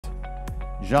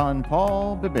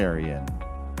Jean-Paul Biberian.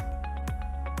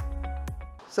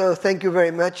 So thank you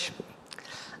very much.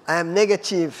 I am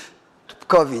negative to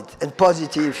COVID and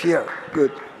positive here.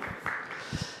 Good.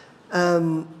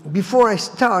 Before I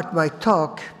start my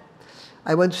talk,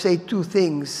 I want to say two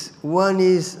things. One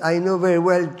is I know very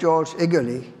well George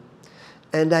Eggerle,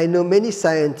 and I know many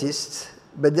scientists,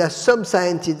 but there are some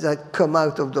scientists that come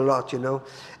out of the lot, you know.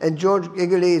 And George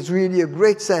Eggerle is really a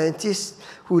great scientist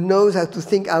who knows how to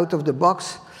think out of the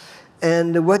box.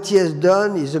 And what he has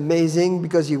done is amazing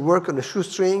because he worked on a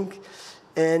shoestring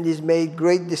and he's made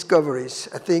great discoveries.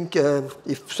 I think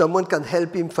if someone can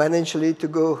help him financially to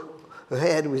go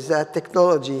ahead with that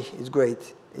technology, it's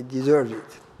great. It deserves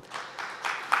it.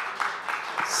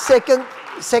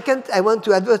 Second, I want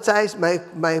to advertise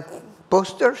my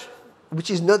poster, which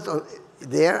is not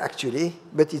there actually,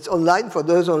 but it's online. For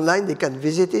those online, they can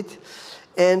visit it.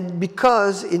 And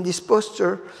because in this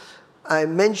poster, I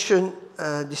mention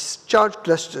these charge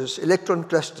clusters, electron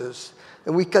clusters,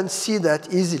 and we can see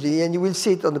that easily, and you will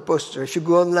see it on the poster. If you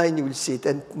go online, you will see it,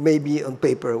 and maybe on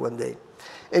paper one day.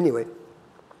 Anyway,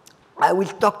 I will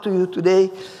talk to you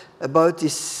today about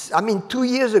this. I mean, 2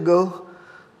 years ago,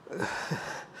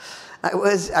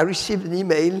 I received an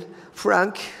email,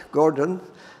 Frank Gordon,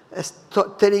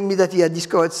 telling me that he had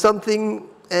discovered something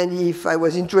and if I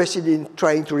was interested in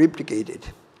trying to replicate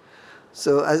it.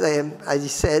 So as he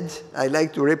said, I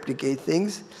like to replicate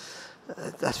things.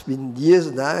 That's been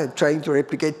years now. I'm trying to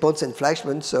replicate Pons and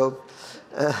Fleischmann, so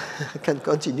I can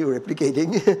continue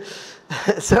replicating.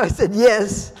 So I said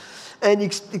yes, and he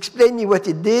explained me what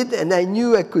it did, and I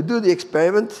knew I could do the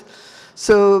experiment.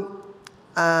 So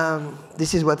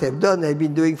this is what I've done. I've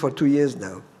been doing for 2 years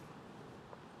now.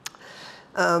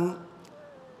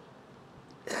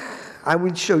 I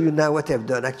will show you now what I've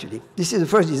done, actually. This is the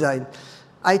first design.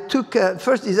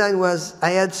 First design was I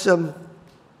had some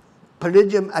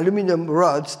palladium aluminum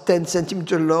rods, 10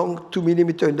 centimeter long, 2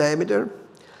 millimeter in diameter.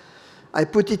 I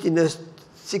put it in a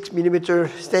 6 millimeter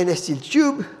stainless steel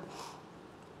tube,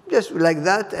 just like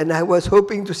that, and I was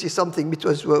hoping to see something. It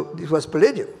was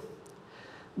palladium,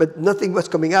 but nothing was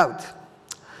coming out.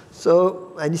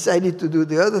 So I decided to do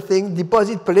the other thing,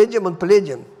 deposit palladium on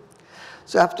palladium.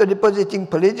 So after depositing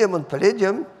palladium on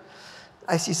palladium,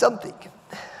 I see something.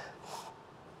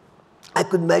 I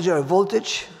could measure a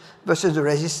voltage versus the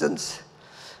resistance.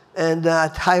 And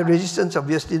at high resistance,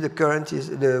 obviously,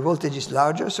 the voltage is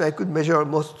larger, so I could measure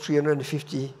almost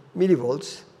 350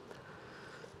 millivolts.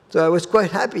 So I was quite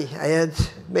happy. I had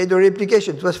made a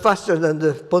replication. It was faster than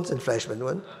the Pons and Fleischmann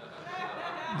one,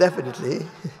 definitely.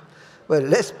 Well,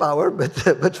 less power, but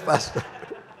faster.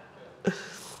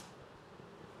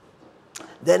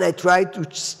 Then I tried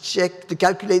to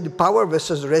calculate the power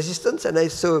versus the resistance, and I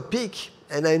saw a peak.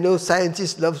 And I know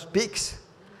scientists love peaks.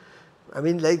 I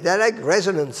mean, they like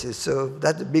resonances, so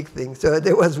that's a big thing. So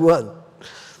there was one.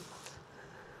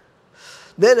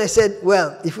 Then I said,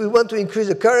 well, if we want to increase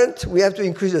the current, we have to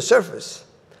increase the surface.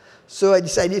 So I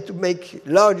decided to make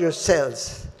larger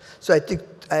cells. So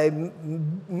I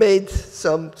made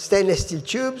some stainless steel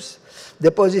tubes,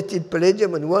 deposited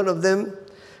palladium on one of them,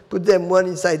 put them one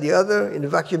inside the other in a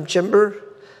vacuum chamber,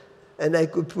 and I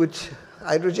could put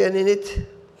hydrogen in it.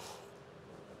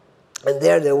 And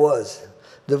there was.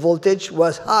 The voltage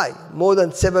was high, more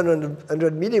than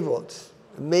 700 millivolts.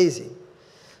 Amazing.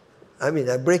 I mean,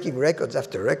 I'm breaking records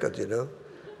after record, you know.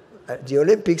 The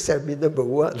Olympics have been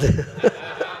 #1.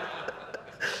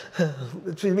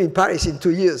 It will be in Paris in 2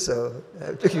 years, so I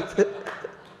have to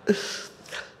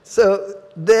So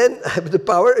then I have the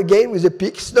power again with the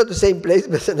peak. It's not the same place,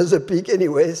 but another peak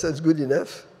anyway, so it's good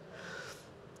enough.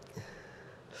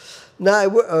 Now,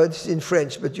 it's in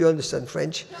French, but you understand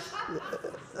French.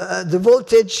 The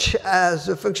voltage as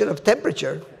a function of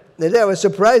temperature. And I was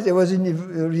surprised there was an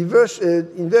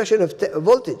inversion of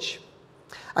voltage.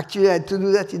 Actually, I had to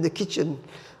do that in the kitchen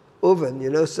oven,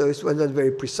 you know, so it was not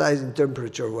very precise in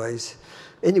temperature-wise.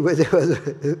 Anyway, there was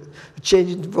a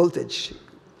change in voltage.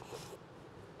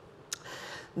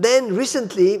 Then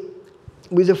recently,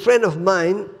 with a friend of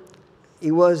mine,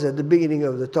 he was at the beginning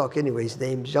of the talk anyway, his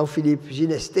name Jean-Philippe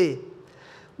Ginesté,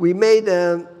 we made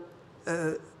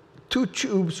two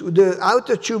tubes. The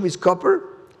outer tube is copper,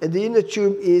 and the inner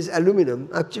tube is aluminum,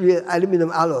 actually aluminum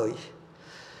alloy.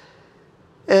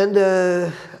 And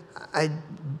I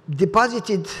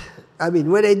deposited, I mean,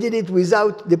 when I did it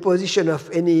without deposition of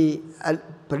any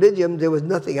palladium, there was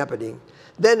nothing happening.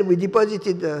 Then we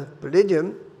deposited the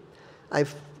palladium, I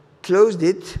closed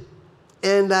it,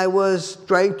 and I was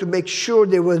trying to make sure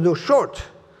there was no short.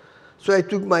 So I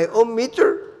took my ohm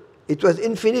meter, it was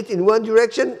infinite in one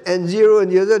direction and 0 in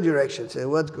the other direction. So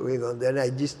what's going on? Then I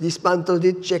just dismantled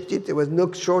it, checked it. There was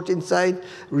no short inside.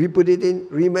 Re-put it in,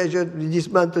 remeasured,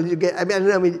 dismantled it again.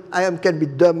 I can be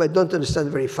dumb. I don't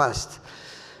understand very fast.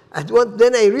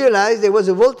 Then I realized there was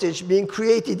a voltage being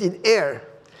created in air.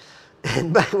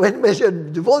 And when I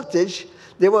measured the voltage,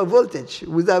 there was voltage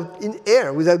in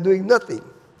air, without doing nothing.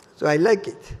 So I like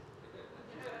it.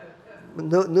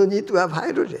 No need to have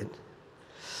hydrogen.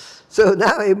 So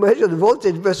now I measure the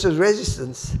voltage versus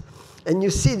resistance. And you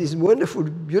see this wonderful,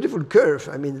 beautiful curve.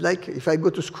 I mean, like if I go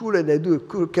to school and I do a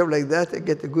cool curve like that, I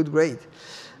get a good grade.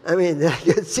 I mean, I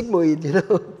get sigmoid,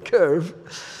 curve.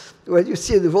 Where you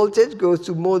see the voltage goes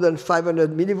to more than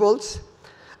 500 millivolts.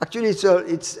 Actually,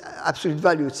 it's absolute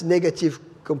value. It's negative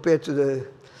compared to the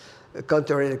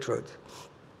counter electrode.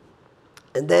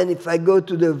 And then if I go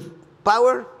to the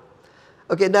power,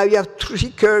 okay, now you have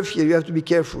 3 curves here. You have to be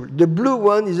careful. The blue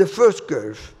one is the first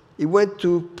curve. It went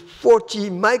to 40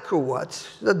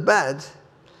 microwatts. Not bad.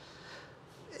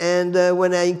 And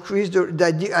when I increase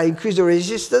the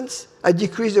resistance, I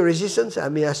decrease the resistance. I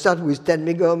mean, I start with 10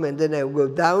 megohm, and then I go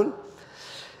down.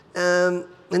 And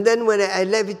then when I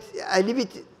leave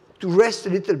it to rest a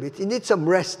little bit. It needs some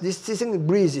rest. This thing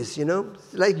breezes,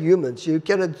 It's like humans. You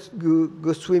cannot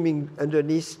go swimming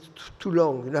underneath too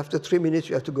long. And after 3 minutes,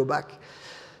 you have to go back.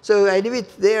 So I leave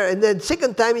it there. And then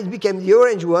second time, it became the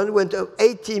orange one, went to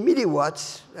 80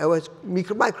 milliwatts. I was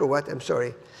microwatt, I'm sorry.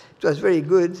 It was very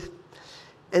good.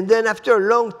 And then after a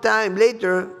long time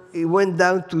later, it went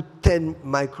down to 10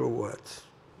 microwatts.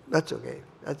 That's okay.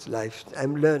 That's life.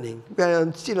 I'm learning.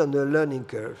 I'm still on the learning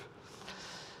curve.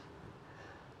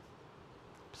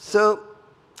 So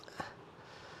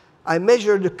I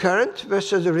measured the current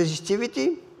versus the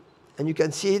resistivity, and you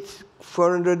can see it,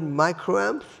 400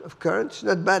 microamps of current. It's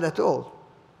not bad at all.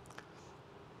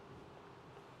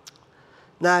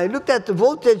 Now I looked at the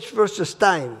voltage versus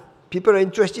time. People are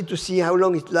interested to see how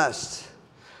long it lasts.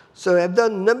 So I've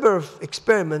done a number of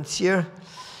experiments here,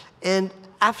 and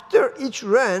after each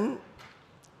run,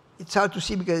 it's hard to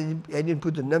see because I didn't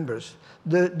put the numbers.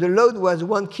 The load was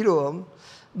 1 kilo ohm.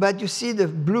 But you see the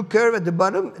blue curve at the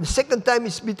bottom. The second time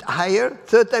it's a bit higher.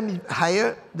 Third time it's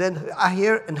higher, then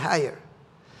higher and higher.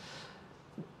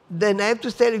 Then I have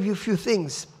to tell you a few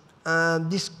things.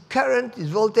 This current, this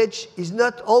voltage, is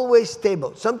not always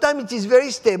stable. Sometimes it is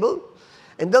very stable,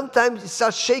 and sometimes it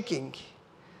starts shaking.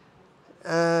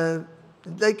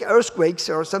 Like earthquakes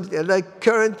or something, like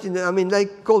current,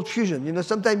 like cold fusion.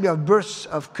 Sometimes you have bursts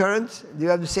of current. You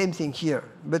have the same thing here,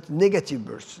 but negative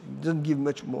bursts. It doesn't give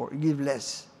much more. It gives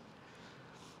less.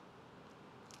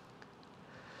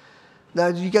 Now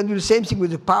you can do the same thing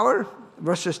with the power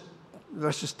versus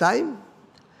time.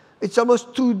 It's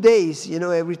almost 2 days,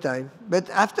 every time.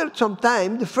 But after some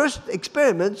time, the first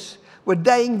experiments were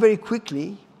dying very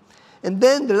quickly, and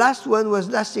then the last one was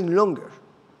lasting longer.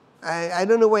 I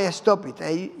don't know why I stopped it.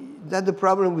 That's the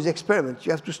problem with experiments.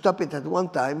 You have to stop it at one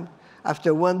time.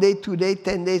 After 1 day, 2 days,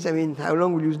 10 days, how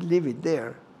long will you leave it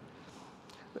there?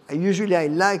 Usually I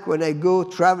like when I go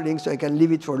traveling so I can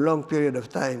leave it for a long period of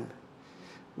time.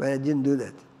 But I didn't do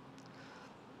that.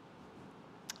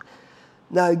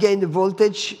 Now again, the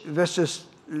voltage versus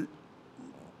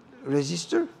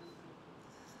resistor.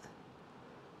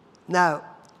 Now,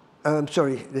 I'm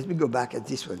sorry, let me go back at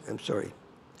this one. I'm sorry.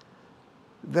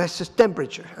 Versus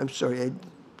temperature. I'm sorry,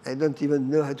 I don't even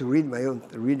know how to read my own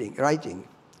writing.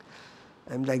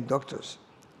 I'm like doctors.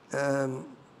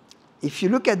 If you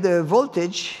look at the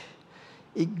voltage,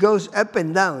 it goes up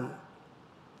and down.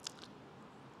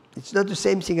 It's not the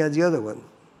same thing as the other one.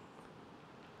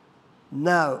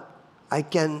 Now, I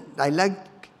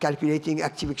like calculating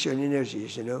activation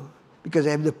energies, because I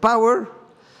have the power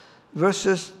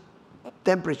versus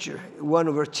temperature, 1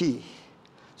 over T.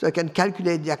 So I can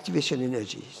calculate the activation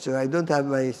energy. So I don't have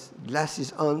my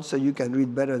glasses on, so you can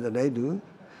read better than I do.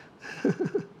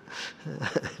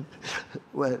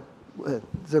 well,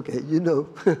 it's okay,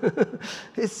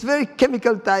 It's very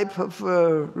chemical type of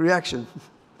reaction.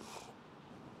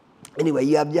 Anyway,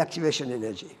 you have the activation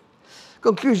energy.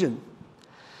 Conclusion.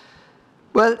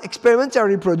 Well, experiments are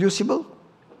reproducible.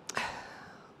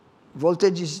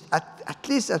 Voltage is, at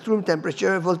least at room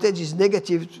temperature, voltage is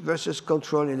negative versus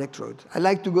control electrode. I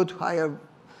like to go to higher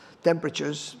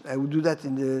temperatures. I will do that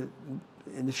in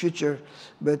the future,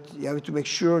 but you have to make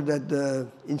sure that the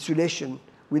insulation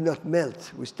will not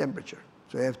melt with temperature.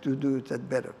 So I have to do that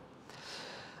better.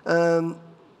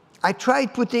 I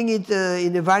tried putting it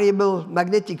in a variable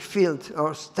magnetic field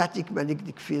or static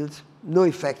magnetic field. No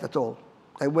effect at all.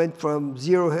 I went from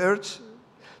 0 hertz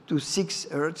to 6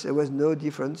 hertz. There was no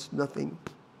difference, nothing.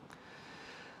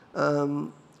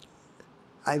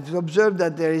 I've observed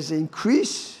that there is an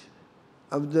increase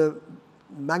of the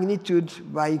magnitude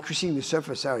by increasing the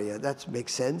surface area. That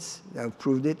makes sense. I've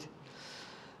proved it.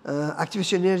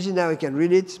 Activation energy, now I can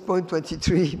read it,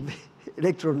 0.23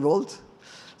 electron volt.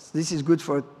 This is good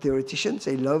for theoreticians.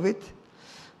 They love it.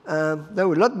 There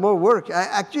was a lot more work.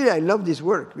 Actually, I love this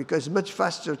work because it's much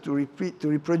faster to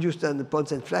reproduce than the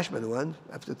Pons and Flashman one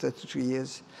after 33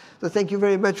 years. So thank you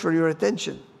very much for your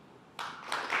attention.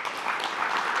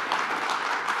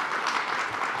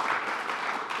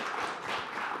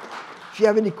 If you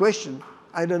have any question,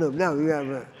 I don't know.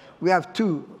 Now we have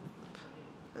two.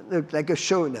 Look like a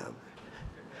show now.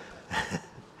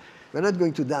 We're not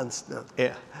going to dance now.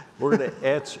 Yeah, we're going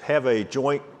to have a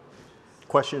joint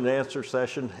question and answer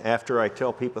session after I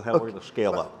tell people how we're going to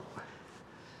scale up.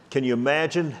 Can you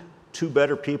imagine two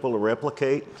better people to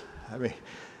replicate? I mean,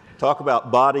 talk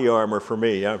about body armor for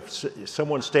me.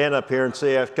 Someone stand up here and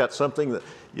say, I've got something that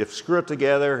you screw it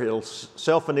together, it'll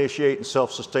self-initiate and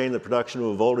self-sustain the production of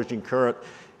a voltage and current.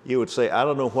 You would say, I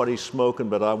don't know what he's smoking,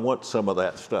 but I want some of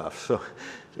that stuff. So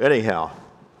anyhow,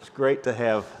 it's great to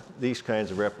have these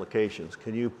kinds of replications.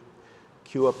 Can you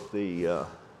cue up the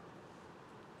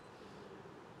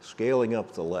scaling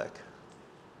up the LEC?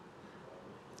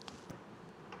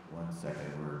 1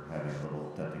 second, we're having a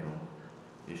little technical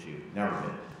issue. Now we're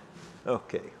good.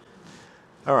 Okay.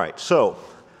 All right, so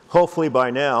hopefully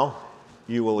by now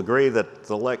you will agree that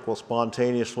the LEC will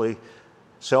spontaneously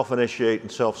self-initiate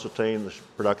and self-sustain the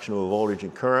production of a voltage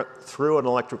and current through an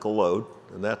electrical load,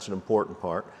 and that's an important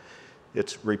part.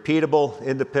 It's repeatable,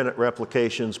 independent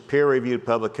replications, peer-reviewed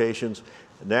publications,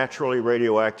 naturally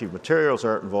radioactive materials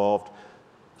aren't involved.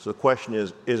 So the question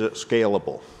is it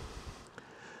scalable?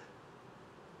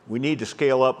 We need to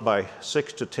scale up by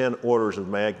 6 to 10 orders of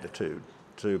magnitude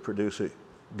to produce it,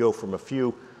 go from a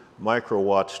few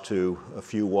microwatts to a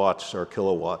few watts or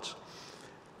kilowatts.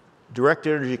 Direct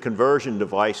energy conversion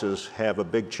devices have a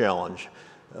big challenge.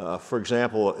 For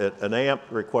example, an amp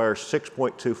requires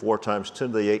 6.24 times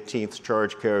 10 to the 18th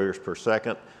charge carriers per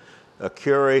second. A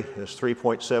Curie is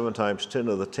 3.7 times 10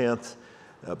 to the 10th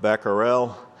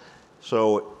becquerel.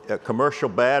 So a commercial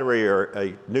battery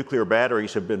or nuclear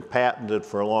batteries have been patented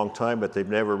for a long time, but they've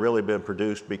never really been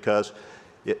produced because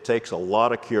it takes a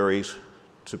lot of Curies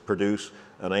to produce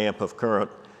an amp of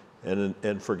current.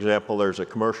 And for example, there's a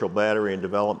commercial battery in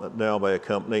development now by a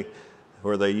company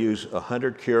where they use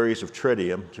 100 Curies of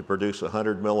tritium to produce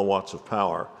 100 milliwatts of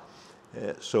power.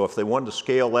 So if they wanted to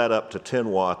scale that up to 10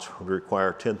 watts, it would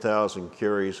require 10,000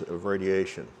 Curies of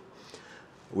radiation.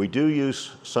 We do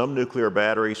use some nuclear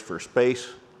batteries for space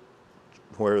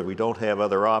where we don't have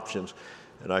other options.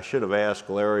 And I should have asked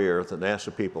Larry or the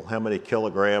NASA people how many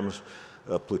kilograms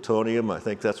of plutonium, I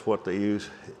think that's what they use,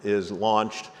 is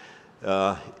launched.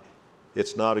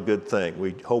 It's not a good thing.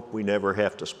 We hope we never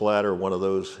have to splatter one of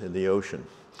those in the ocean.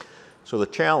 So the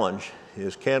challenge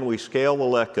is, can we scale the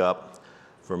LEC up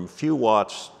from a few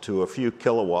watts to a few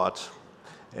kilowatts,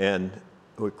 and it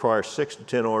requires 6 to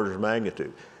 10 orders of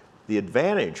magnitude. The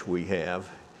advantage we have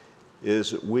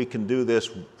is that we can do this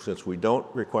since we don't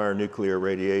require nuclear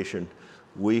radiation.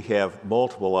 We have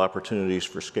multiple opportunities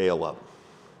for scale up.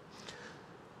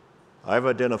 I've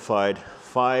identified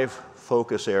 5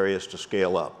 focus areas to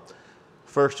scale up.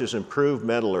 First is improved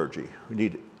metallurgy. We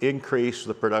need to increase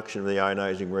the production of the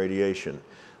ionizing radiation,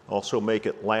 also make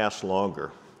it last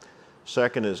longer.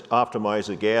 Second is optimize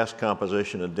the gas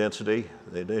composition and density,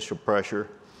 the initial pressure.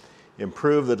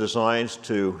 Improve the designs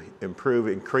to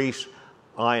increase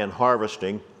ion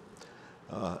harvesting.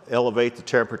 Elevate the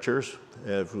temperatures,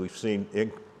 as we've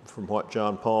seen from what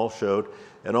John Paul showed,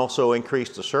 and also increase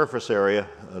the surface area,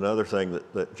 another thing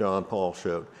that John Paul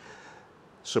showed.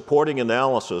 Supporting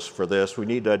analysis for this, we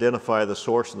need to identify the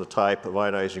source and the type of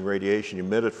ionizing radiation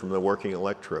emitted from the working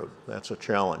electrode. That's a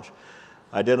challenge.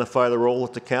 Identify the role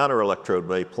that the counter electrode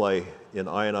may play in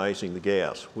ionizing the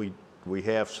gas. We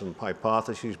have some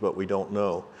hypotheses, but we don't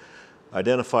know.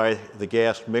 Identify the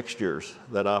gas mixtures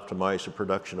that optimize the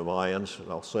production of ions,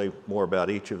 and I'll say more about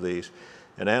each of these,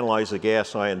 and analyze the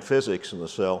gas-ion physics in the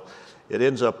cell.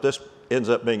 This ends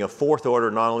up being a 4th order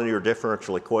nonlinear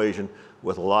differential equation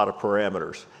with a lot of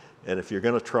parameters. And if you're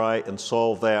going to try and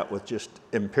solve that with just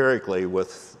empirically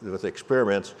with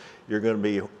experiments, you're going to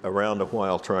be around a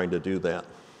while trying to do that.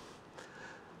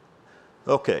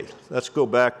 Okay, let's go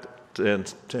back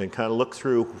and kind of look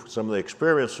through some of the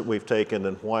experiments that we've taken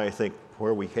and why I think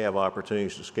where we have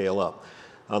opportunities to scale up.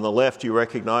 On the left, you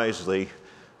recognize the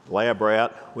lab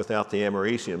rat without the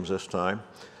americiums this time.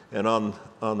 And on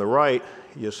the right,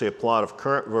 you see a plot of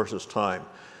current versus time.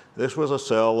 This was a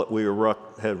cell that we were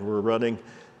running,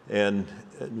 and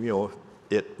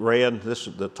it ran,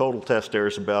 the total test there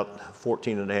is about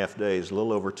 14 and a half days, a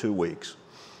little over 2 weeks.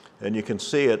 And you can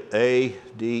see at A,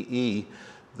 D, E,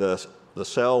 the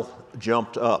cell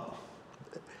jumped up.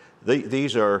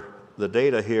 These are, the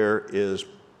data here is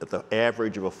at the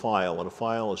average of a file, and a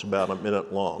file is about a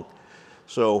minute long.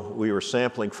 So we were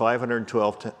sampling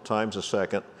 512 times a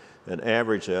second and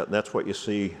average that, and that's what you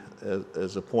see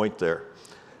as a point there.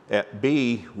 At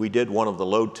B, we did one of the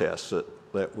load tests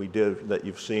that we did, that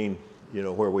you've seen, you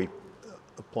know, where we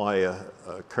apply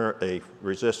a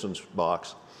resistance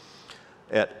box.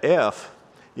 At F,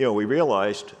 you know, we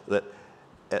realized that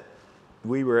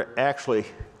we were actually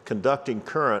conducting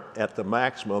current at the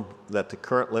maximum that the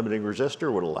current limiting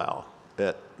resistor would allow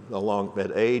at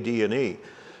A, D, and E.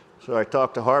 So I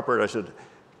talked to Harper and I said,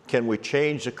 can we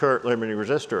change the current limiting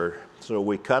resistor? So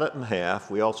we cut it in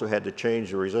half. We also had to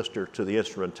change the resistor to the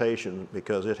instrumentation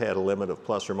because it had a limit of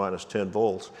plus or minus 10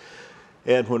 volts.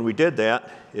 And when we did that,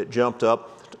 it jumped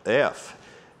up to F.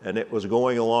 And it was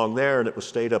going along there, and it was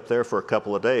stayed up there for a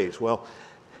couple of days. Well,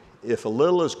 if a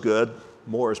little is good,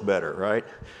 more is better, right?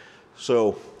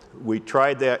 So we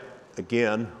tried that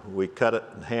again. We cut it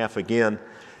in half again.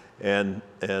 And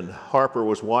Harper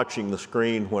was watching the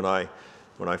screen when I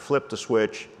flipped the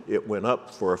switch. It went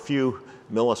up for a few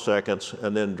milliseconds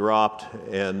and then dropped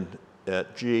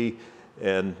at G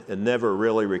and never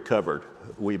really recovered.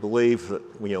 We believe that,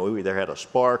 you know, we either had a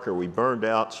spark or we burned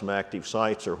out some active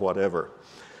sites or whatever.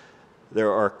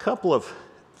 There are a couple of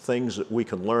things that we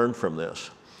can learn from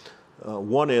this.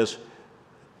 One is,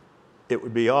 it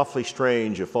would be awfully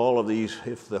strange if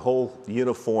if the whole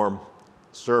uniform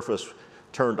surface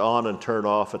turned on and turned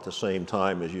off at the same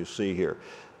time as you see here.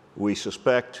 We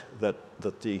suspect that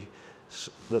the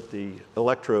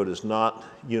electrode is not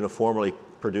uniformly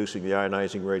producing the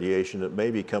ionizing radiation. It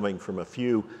may be coming from a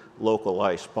few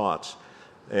localized spots.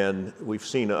 And we've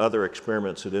seen other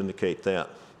experiments that indicate that.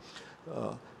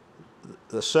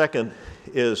 The second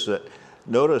is that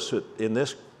notice that in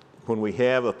this, when we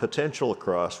have a potential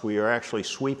across, we are actually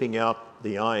sweeping out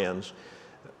the ions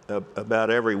about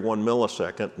every 1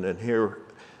 millisecond. And then here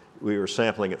we were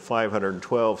sampling at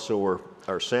 512, so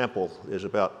our sample is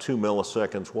about 2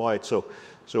 milliseconds wide.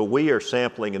 So we are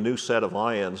sampling a new set of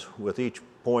ions with each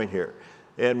point here.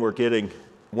 And we're getting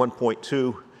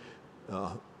 1.2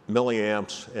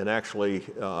 milliamps, and actually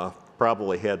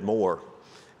probably had more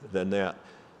than that.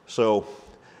 So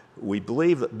we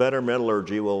believe that better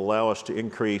metallurgy will allow us to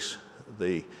increase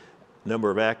the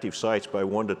number of active sites by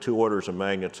 1 to 2 orders of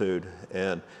magnitude,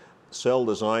 and cell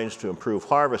designs to improve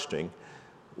harvesting.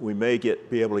 We may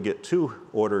be able to get 2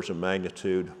 orders of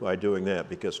magnitude by doing that,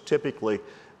 because typically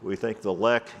we think the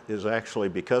LEC is actually,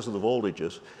 because of the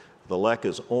voltages, the LEC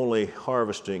is only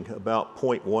harvesting about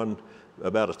 0.1,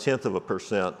 about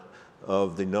 0.1%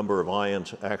 of the number of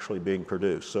ions actually being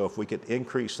produced. So if we could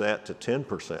increase that to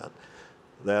 10%,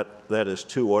 that is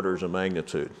 2 orders of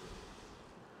magnitude.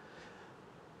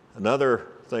 Another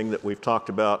thing that we've talked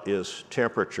about is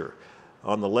temperature.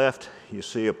 On the left, you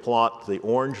see a plot. The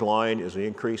orange line is the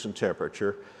increase in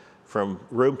temperature from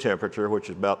room temperature, which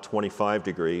is about 25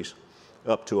 degrees,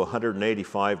 up to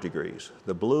 185 degrees.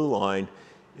 The blue line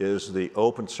is the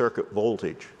open circuit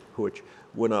voltage, which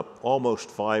went up almost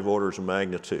 5 orders of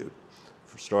magnitude,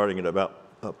 starting at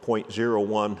about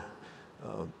 0.01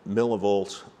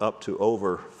 millivolts up to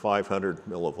over 500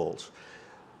 millivolts.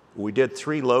 We did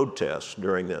 3 load tests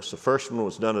during this. The first one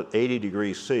was done at 80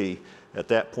 degrees C. At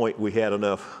that point, we had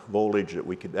enough voltage that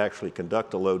we could actually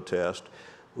conduct a load test.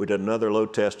 We did another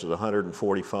load test at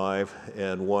 145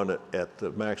 and one at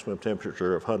the maximum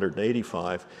temperature of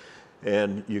 185.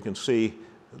 And you can see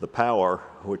the power,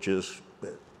 which is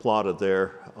plotted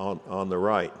there on the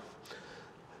right.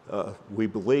 We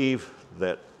believe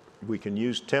that we can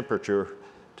use temperature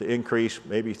to increase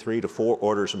maybe 3 to 4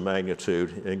 orders of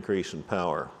magnitude increase in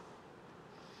power.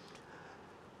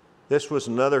 This was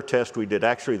another test we did.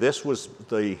 Actually, this was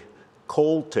the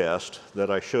cold test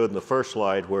that I showed in the first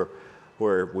slide,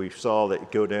 where we saw that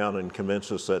go down and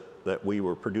convince us that we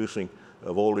were producing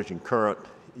a voltage and current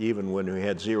even when we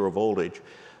had 0 voltage.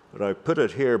 But I put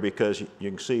it here because you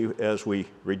can see as we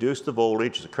reduce the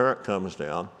voltage, the current comes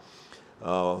down.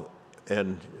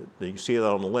 And you can see that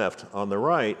on the left. On the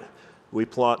right, we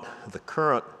plot the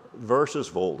current versus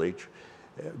voltage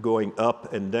going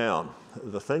up and down.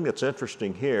 The thing that's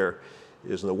interesting here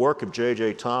is the work of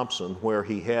J.J. Thomson, where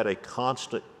he had a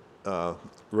constant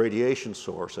radiation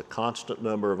source, a constant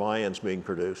number of ions being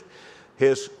produced.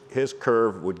 His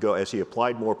curve would go, as he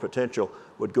applied more potential,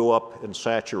 would go up and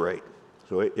saturate.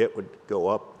 So it would go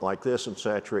up like this and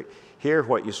saturate. Here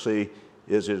what you see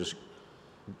is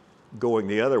going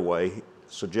the other way,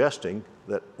 suggesting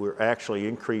that we're actually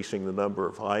increasing the number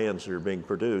of ions that are being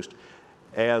produced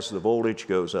as the voltage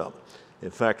goes up. In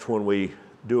fact, when we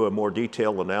do a more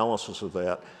detailed analysis of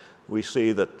that, we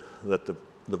see that the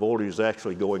voltage is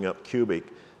actually going up cubic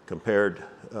compared,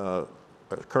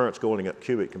 current's going up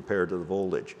cubic compared to the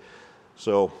voltage.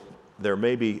 So there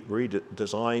may be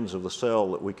redesigns of the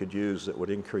cell that we could use that would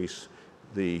increase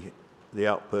the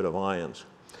output of ions.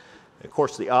 Of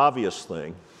course, the obvious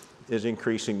thing is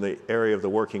increasing the area of the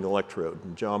working electrode.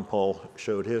 And John Paul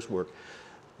showed his work.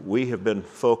 We have been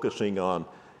focusing on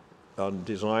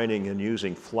designing and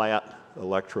using flat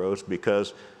electrodes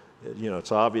because, you know,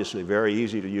 it's obviously very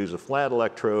easy to use a flat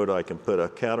electrode. I can put a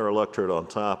counter electrode on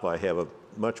top. I have a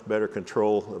much better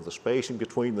control of the spacing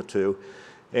between the two.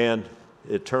 And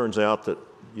it turns out that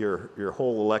your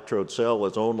whole electrode cell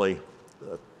is only,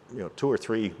 you know, 2 or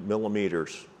 3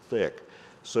 millimeters thick.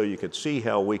 So you could see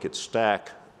how we could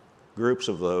stack groups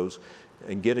of those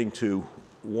and getting to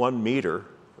 1 meter.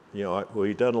 You know,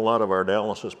 we've done a lot of our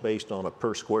analysis based on a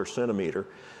per square centimeter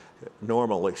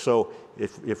normally. So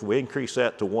if we increase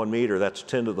that to 1 meter, that's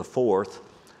 10 to the 4th.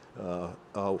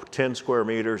 10 square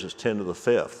meters is 10 to the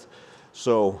 5th.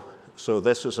 So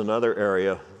this is another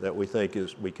area that we think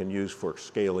we can use for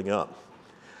scaling up.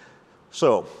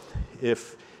 So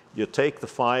if you take the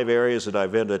 5 areas that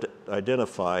I've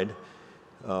identified,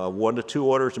 1 to 2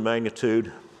 orders of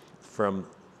magnitude from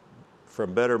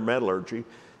better metallurgy.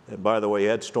 And by the way,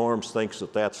 Ed Storms thinks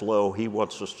that that's low. He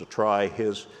wants us to try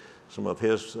some of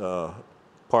his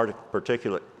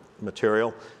particulate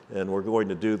material, and we're going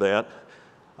to do that.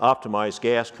 Optimize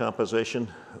gas composition,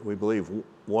 we believe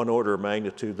 1 order of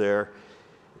magnitude there.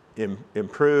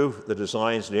 Improve the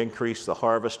designs to increase the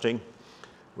harvesting.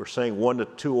 We're saying 1 to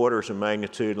 2 orders of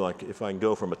magnitude, like if I can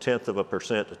go from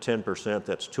 1/10% to 10%,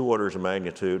 that's 2 orders of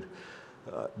magnitude.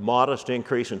 Modest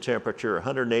increase in temperature,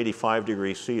 185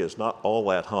 degrees C is not all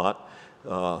that hot.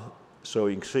 So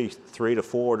you can see 3 to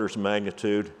 4 orders of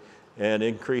magnitude, and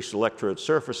increased electrode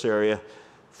surface area,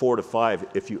 4 to 5.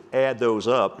 If you add those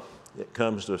up, it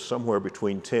comes to somewhere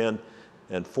between 10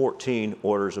 and 14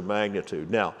 orders of magnitude.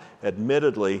 Now,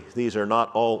 admittedly, these are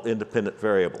not all independent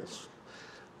variables.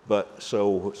 But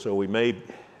so we may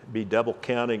be double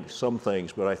counting some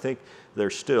things, but I think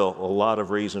there's still a lot of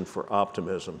reason for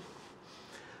optimism.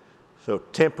 So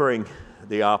tempering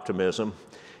the optimism,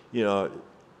 you know,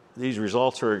 these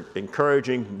results are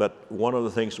encouraging, but one of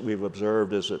the things that we've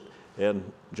observed is that, and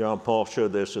John Paul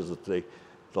showed this, is that the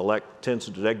LEC tends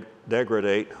to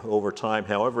degrade over time.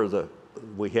 However,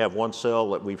 we have one cell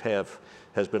that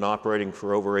has been operating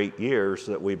for over 8 years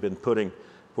that we've been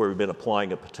where we've been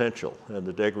applying a potential, and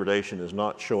the degradation is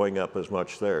not showing up as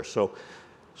much there. So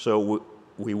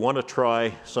we want to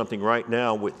try something right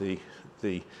now with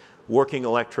the working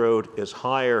electrode is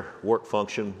higher work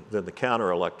function than the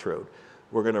counter electrode.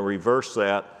 We're going to reverse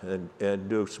that and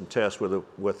do some tests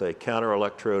with a counter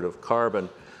electrode of carbon,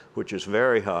 which is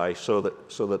very high, so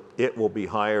that it will be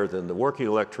higher than the working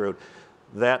electrode.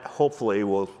 That hopefully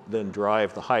will then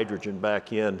drive the hydrogen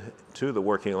back in to the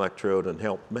working electrode and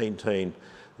help maintain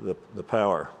the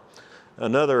power.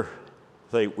 Another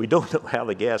thing, we don't know how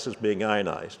the gas is being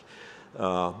ionized.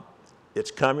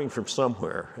 It's coming from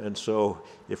somewhere, and so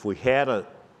if we had a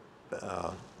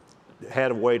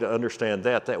way to understand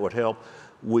that would help.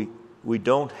 We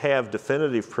don't have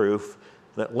definitive proof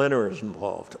that Leonard is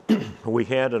involved. We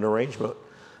had an arrangement,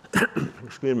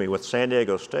 excuse me, with San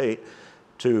Diego State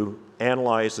to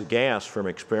analyze the gas from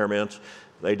experiments.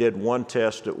 They did one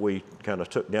test that we kind of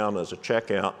took down as a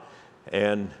checkout,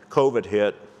 and COVID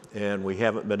hit, and we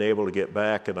haven't been able to get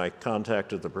back. And I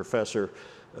contacted the professor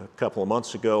a couple of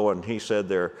months ago, and he said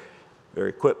their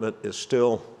equipment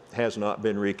has not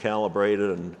been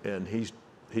recalibrated, and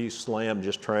he's slammed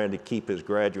just trying to keep his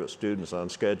graduate students on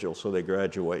schedule so they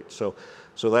graduate. So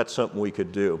that's something we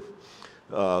could do.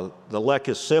 The LEC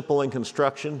is simple in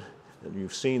construction, and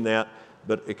you've seen that,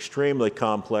 but extremely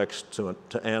complex to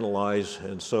analyze,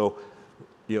 and so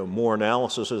more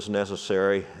analysis is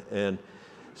necessary. And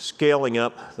scaling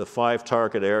up the 5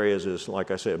 target areas is, like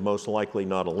I said, most likely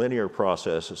not a linear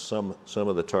process, as some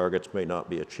of the targets may not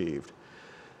be achieved.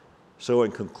 So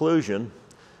in conclusion,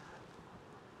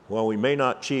 while we may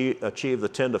not achieve the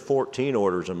 10 to 14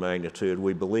 orders of magnitude,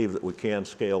 we believe that we can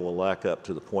scale the LEC up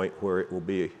to the point where it will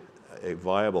be a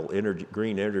viable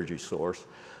green energy source.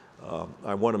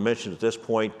 I want to mention at this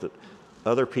point that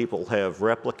other people have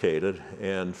replicated,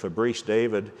 and Fabrice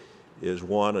David is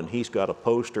one, and he's got a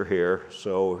poster here,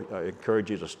 so I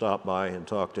encourage you to stop by and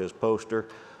talk to his poster.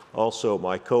 Also,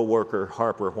 my co-worker,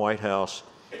 Harper Whitehouse,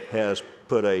 has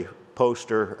a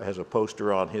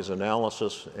poster on his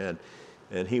analysis, and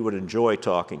and he would enjoy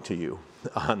talking to you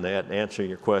on that and answering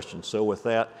your questions. So with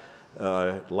that,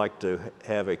 I'd like to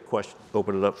have a question,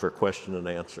 open it up for question and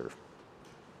answer.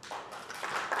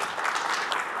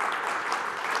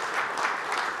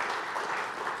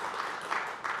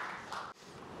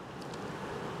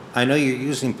 I know you're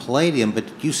using palladium, but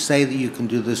did you say that you can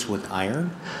do this with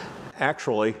iron?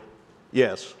 Actually,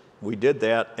 yes, we did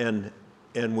that, and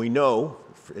we know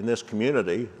in this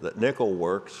community that nickel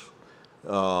works.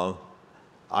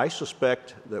 I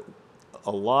suspect that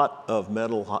a lot of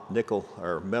nickel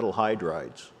or metal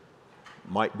hydrides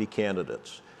might be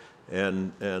candidates,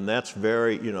 and that's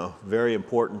very very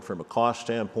important from a cost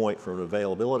standpoint, from an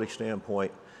availability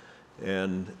standpoint,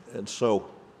 and so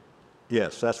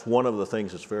yes, that's one of the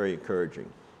things that's very encouraging.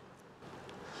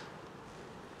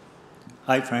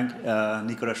 Hi, Frank.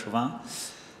 Nicolas Chauvin.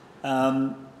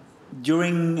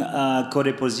 During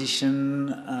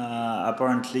co-deposition,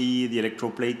 apparently the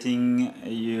electroplating,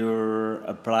 you're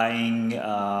applying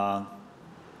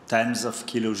tens of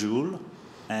kilojoule,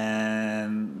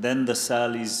 and then the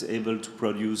cell is able to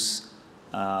produce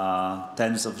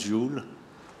tens of joule.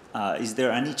 Is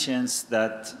there any chance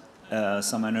that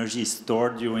some energy is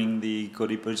stored during the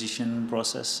co-deposition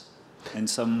process in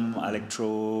some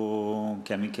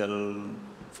electrochemical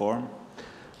form?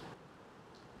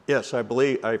 Yes, I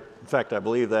believe, in fact, I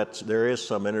believe that there is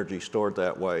some energy stored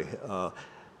that way.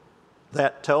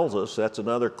 That tells us, that's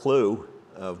another clue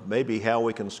of maybe how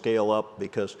we can scale up,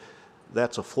 because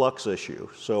that's a flux issue.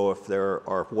 So if there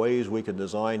are ways we can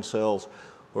design cells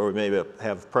where we maybe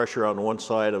have pressure on one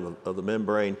side of the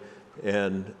membrane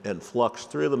and flux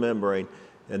through the membrane.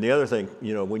 And the other thing,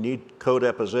 we need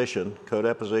co-deposition.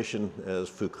 Co-deposition, as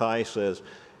Foucault says,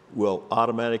 will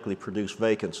automatically produce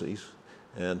vacancies.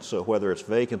 And so whether it's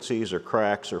vacancies or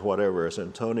cracks or whatever, as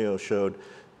Antonio showed,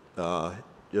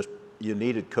 you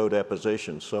needed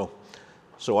co-deposition. So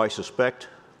I suspect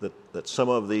that some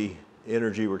of the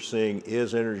energy we're seeing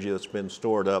is energy that's been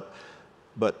stored up,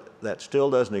 but that still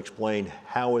doesn't explain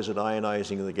how is it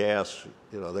ionizing the gas.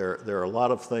 There are a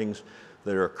lot of things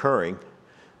that are occurring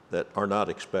that are not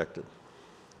expected.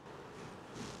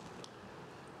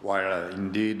 While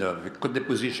indeed the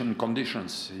co-deposition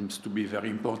conditions seems to be very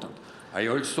important. I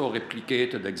also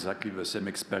replicated exactly the same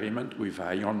experiment with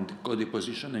ion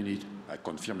co-deposition, and I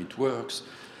confirm it works,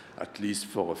 at least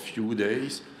for a few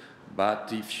days.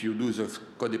 But if you do the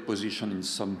co-deposition, in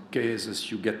some cases,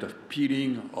 you get a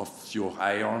peeling of your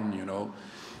ion,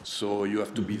 So you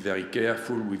have to be very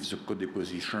careful with the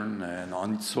co-deposition, and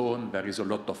on its own, there is a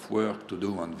lot of work to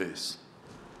do on this.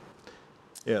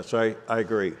 Yes, I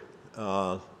agree.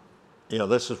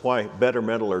 This is why better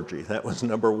metallurgy, that was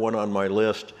 #1 on my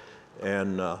list.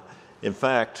 And in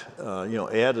fact,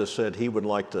 Ed has said he would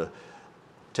like to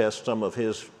test some of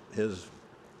his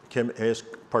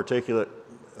particulate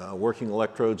working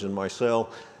electrodes in my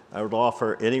cell. I would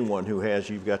offer anyone who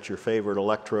you've got your favorite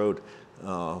electrode,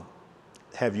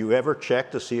 have you ever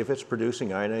checked to see if it's producing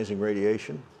ionizing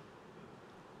radiation?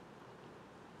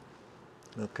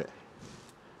 Okay.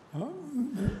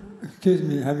 Excuse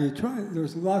me, have you tried?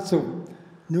 There's lots of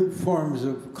new forms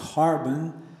of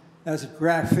carbon, as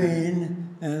graphene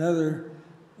and other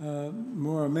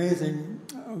more amazing,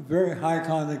 very high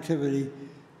conductivity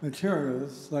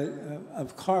materials like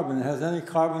of carbon. Has any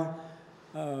carbon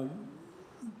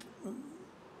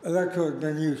electrode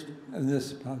been used in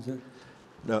this project?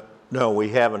 No, we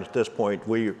haven't at this point.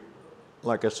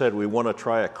 Like I said, we want to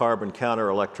try a carbon counter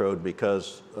electrode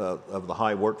because of the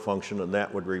high work function, and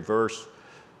that would reverse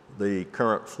the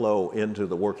current flow into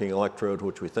the working electrode,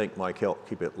 which we think might help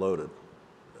keep it loaded.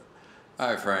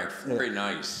 Hi, Frank. Very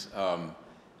nice.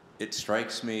 It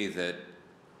strikes me that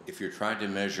if you're trying to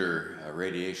measure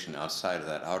radiation outside of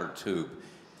that outer tube,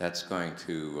 that's going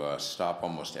to stop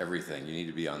almost everything. You need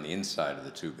to be on the inside of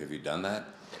the tube. Have you done that?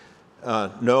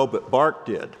 No, but Bark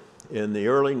did. In the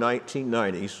early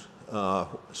 1990s,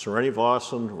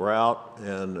 Srinivasan, Rout,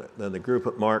 and then the group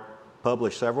at Mark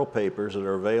published several papers that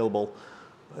are available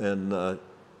in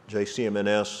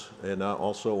JCMNS and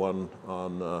also on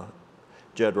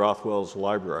Jed Rothwell's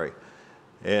library.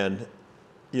 And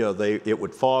it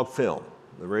would fog film.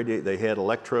 They had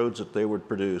electrodes that they would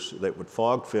produce that would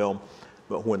fog film,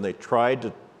 but when they tried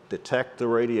to detect the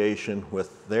radiation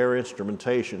with their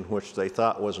instrumentation, which they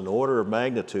thought was an order of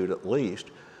magnitude at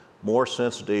least more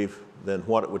sensitive than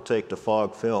what it would take to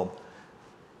fog film,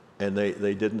 and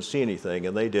they didn't see anything.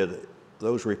 And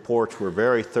those reports were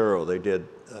very thorough. They did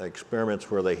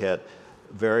experiments where they had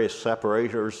various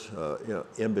separators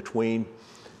in between,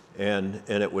 and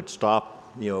it would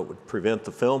stop, it would prevent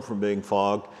the film from being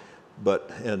fogged,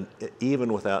 and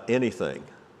even without anything,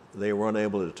 they were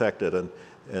unable to detect it. And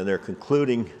and their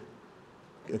conclusion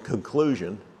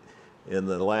in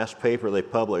the last paper they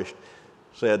published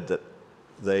said that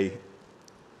they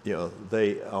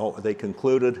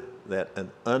concluded that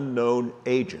an unknown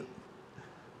agent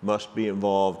must be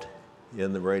involved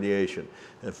in the radiation.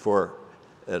 And for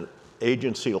an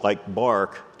agency like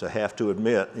BARC to have to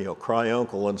admit, cry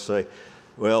uncle and say,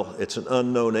 well, it's an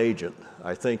unknown agent,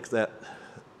 I think that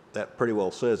pretty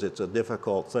well says it's a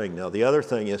difficult thing. Now, the other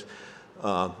thing is,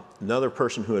 another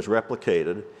person who has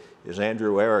replicated is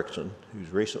Andrew Erickson, who's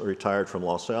recently retired from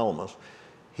Los Alamos.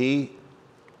 He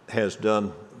has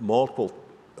done multiple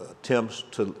attempts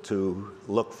to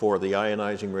look for the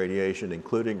ionizing radiation,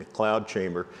 including a cloud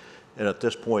chamber, and at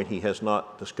this point he has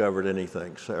not discovered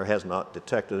anything, or has not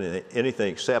detected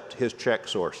anything except his check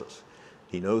sources.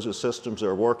 He knows his systems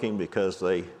are working because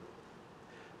the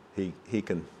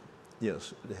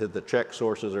check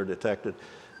sources are detected,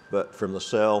 but from the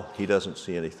cell he doesn't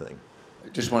see anything.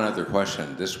 Just one other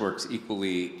question. This works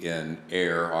equally in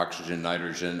air, oxygen,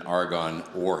 nitrogen, argon,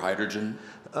 or hydrogen?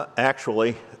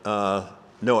 Actually,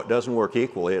 no, it doesn't work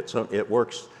equally. It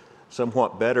works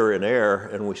somewhat better in air,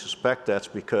 and we suspect that's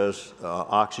because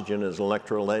oxygen is an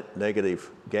electronegative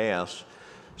gas.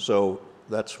 So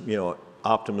that's,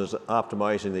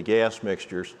 optimizing the gas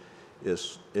mixtures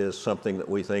is something that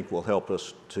we think will help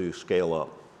us to scale up.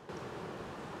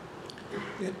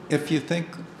 If you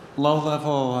think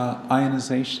low-level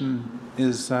ionization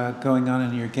is going on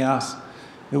in your gas,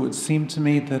 it would seem to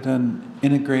me that an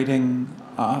integrating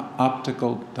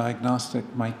optical diagnostic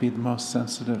might be the most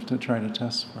sensitive to try to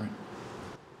test for it.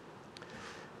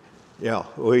 Yeah,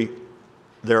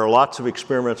 there are lots of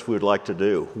experiments we'd like to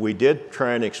do. We did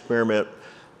try an experiment.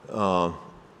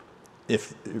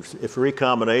 If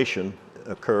recombination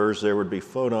occurs, there would be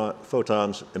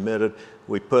photons emitted.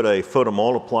 We put a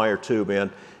photomultiplier tube in,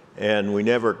 and we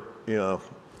never,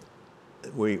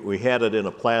 we had it in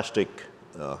a plastic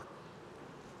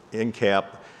end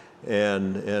cap,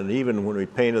 and even when we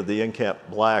painted the end cap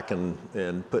black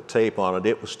and put tape on it,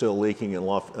 it was still leaking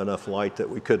enough light that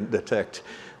we couldn't detect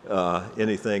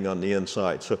anything on the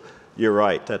inside. So you're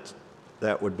right,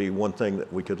 that would be one thing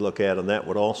that we could look at, and that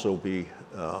would also be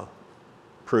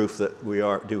proof that we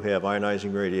do have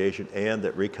ionizing radiation and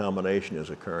that recombination is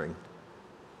occurring.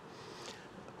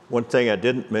 One thing I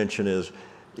didn't mention is,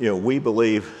 we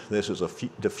believe this is a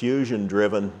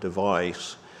diffusion-driven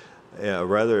device,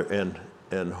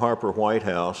 and Harper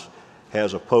Whitehouse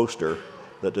has a poster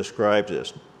that describes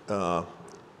this.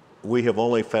 We have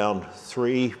only found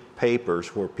 3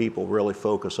 papers where people really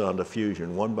focus on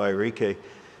diffusion. One by Enrique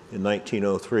in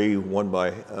 1903, one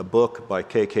by a book by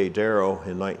K.K. Darrow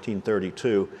in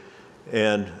 1932,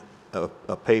 and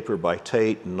a paper by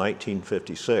Tate in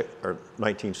 1956 or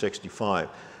 1965.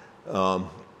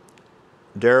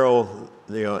 Darrow,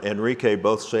 Enrique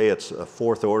both say it's a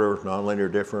 4th order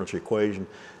nonlinear differential equation.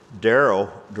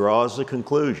 Darrow draws the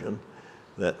conclusion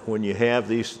that when you have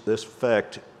this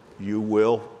effect,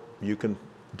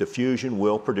 diffusion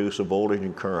will produce a voltage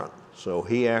and current. So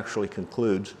he actually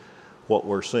concludes what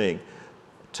we're seeing.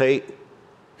 Tate,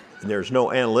 there's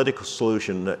no analytical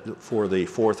solution for the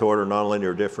 4th order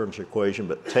nonlinear differential equation,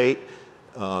 but Tate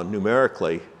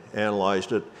numerically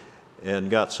analyzed it and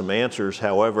got some answers.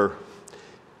 However,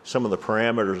 some of the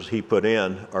parameters he put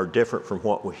in are different from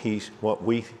what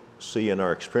we see in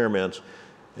our experiments,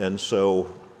 and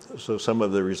so some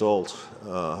of the results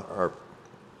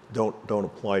don't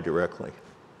apply directly.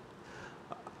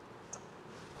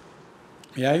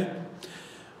 Yeah.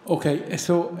 Okay.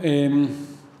 So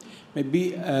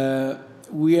maybe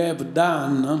we have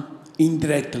done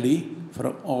indirectly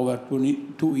for over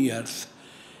 22 years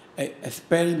an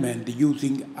experiment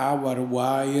using our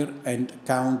wire and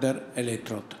counter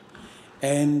electrode,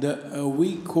 and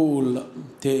we call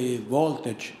the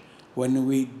voltage when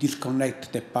we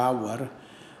disconnect the power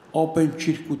open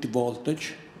circuit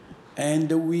voltage, and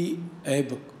we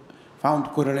have found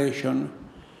correlation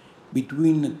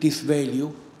between this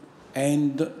value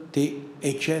and the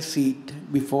HS heat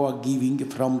before giving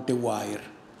from the wire.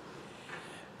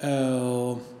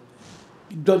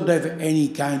 Don't have any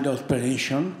kind of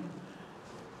explanation,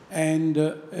 and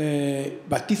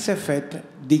but this effect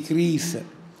decreasing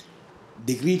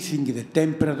the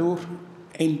temperature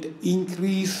and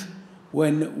increase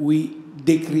when we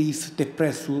decrease the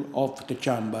pressure of the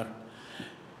chamber.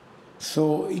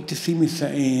 So it seems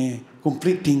a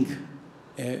conflicting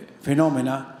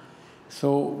phenomena,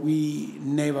 so we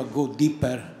never go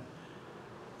deeper.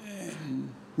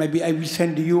 Maybe I will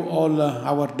send you all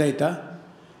our data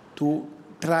to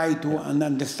try to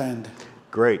understand.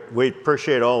 Great. We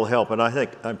appreciate all the help, and I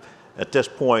think at this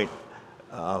point,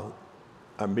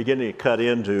 I'm beginning to cut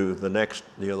into the next,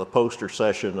 the poster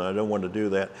session. I don't want to do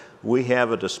that. We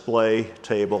have a display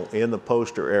table in the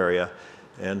poster area,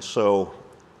 and so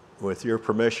with your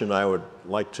permission, I would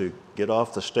like to get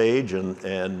off the stage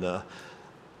and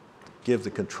give the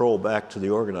control back to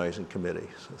the organizing committee.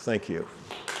 So thank you.